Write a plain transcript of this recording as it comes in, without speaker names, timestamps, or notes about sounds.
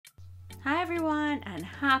Hi everyone, and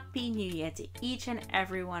happy new year to each and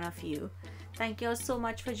every one of you. Thank you all so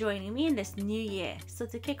much for joining me in this new year. So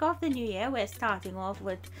to kick off the new year, we're starting off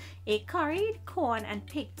with a curried corn and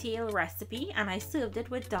pigtail recipe, and I served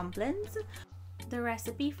it with dumplings. The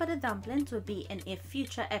recipe for the dumplings will be in a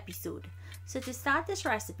future episode. So to start this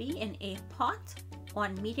recipe, in a pot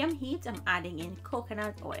on medium heat, I'm adding in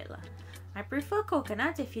coconut oil. I prefer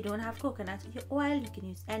coconut. If you don't have coconut oil, you can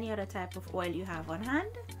use any other type of oil you have on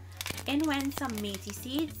hand. In went some meaty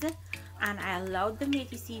seeds, and I allowed the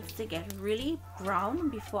meaty seeds to get really brown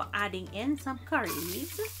before adding in some curry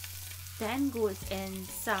leaves. Then goes in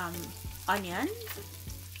some onions.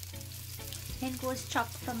 Then goes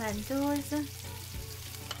chopped pimentos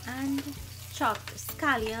and chopped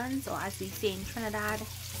scallions, or as we say in Trinidad,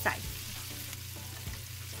 size.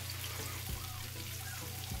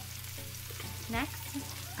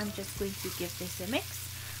 Next, I'm just going to give this a mix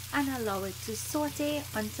and allow it to saute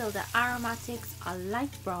until the aromatics are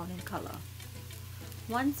light brown in color.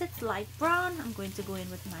 Once it's light brown, I'm going to go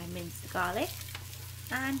in with my minced garlic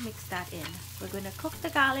and mix that in. We're going to cook the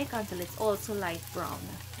garlic until it's also light brown.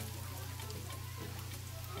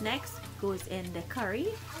 Next goes in the curry,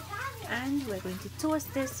 and we're going to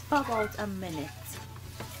toast this for about a minute.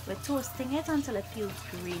 We're toasting it until it feels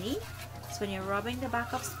greeny. So when you're rubbing the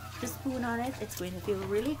back of the spoon on it, it's going to feel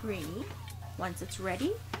really greeny. Once it's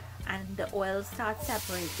ready and the oil starts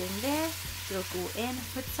separating there, we'll go in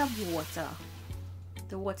with some water.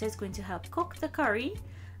 The water is going to help cook the curry,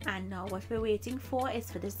 and now what we're waiting for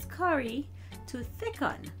is for this curry to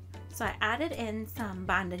thicken. So I added in some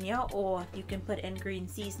bandania, or you can put in green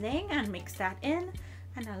seasoning, and mix that in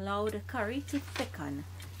and allow the curry to thicken.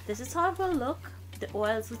 This is how it will look. The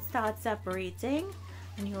oils will start separating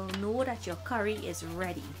and you'll know that your curry is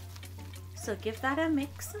ready. So give that a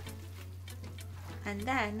mix, and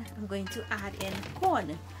then I'm going to add in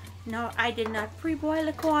corn. Now I did not pre-boil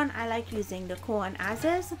the corn. I like using the corn as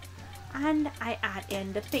is, and I add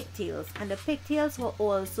in the pigtails, and the pigtails were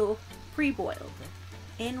also pre-boiled.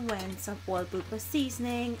 In went some all-purpose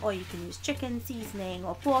seasoning, or you can use chicken seasoning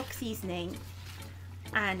or pork seasoning,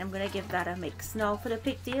 and I'm gonna give that a mix. Now for the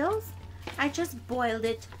pigtails, I just boiled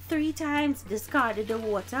it 3 times, discarded the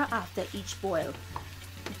water after each boil.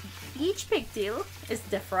 Each pigtail is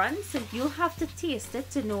different, so you'll have to taste it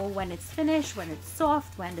to know when it's finished, when it's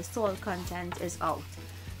soft, when the salt content is out.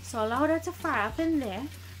 So allow that to fry up in there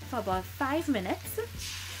for about 5 minutes,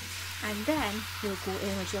 and then you'll go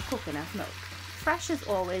in with your coconut milk. Fresh is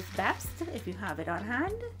always best if you have it on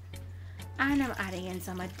hand. And I'm adding in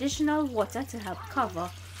some additional water to help cover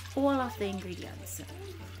all of the ingredients.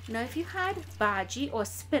 Now if you had bhaji or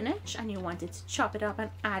spinach and you wanted to chop it up and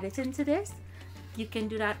add it into this, you can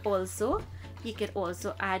do that also. You could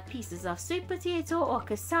also add pieces of sweet potato or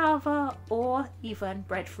cassava or even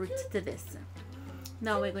breadfruit to this.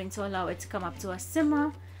 Now we're going to allow it to come up to a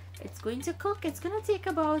simmer. It's going to cook. It's going to take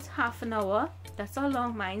about half an hour. That's how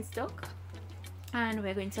long mine took. And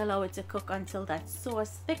we're going to allow it to cook until that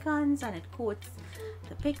sauce thickens and it coats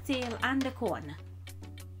the pigtail and the corn.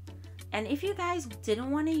 And if you guys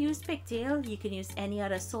didn't want to use pigtail, you can use any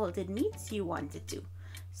other salted meats you wanted to.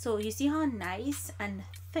 So you see how nice and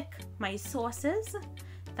thick my sauce is?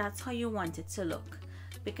 That's how you want it to look.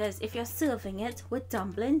 Because if you're serving it with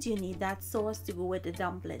dumplings, you need that sauce to go with the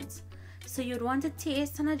dumplings. So you'd want to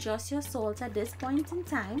taste and adjust your salt at this point in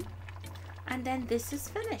time. And then this is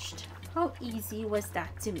finished. How easy was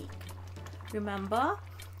that to make? Remember,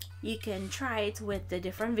 you can try it with the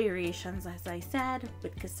different variations, as I said,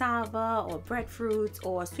 with cassava or breadfruit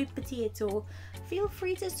or sweet potato. Feel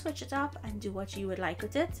free to switch it up and do what you would like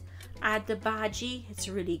with it. Add the bhaji, it's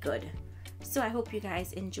really good. So I hope you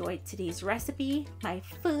guys enjoyed today's recipe, my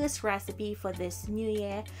first recipe for this new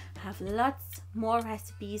year. I have lots more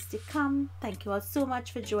recipes to come. Thank you all so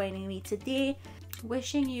much for joining me today.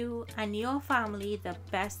 Wishing you and your family the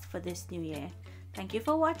best for this new year. Thank you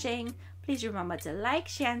for watching. Please remember to like,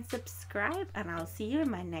 share and subscribe, and I'll see you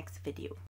in my next video.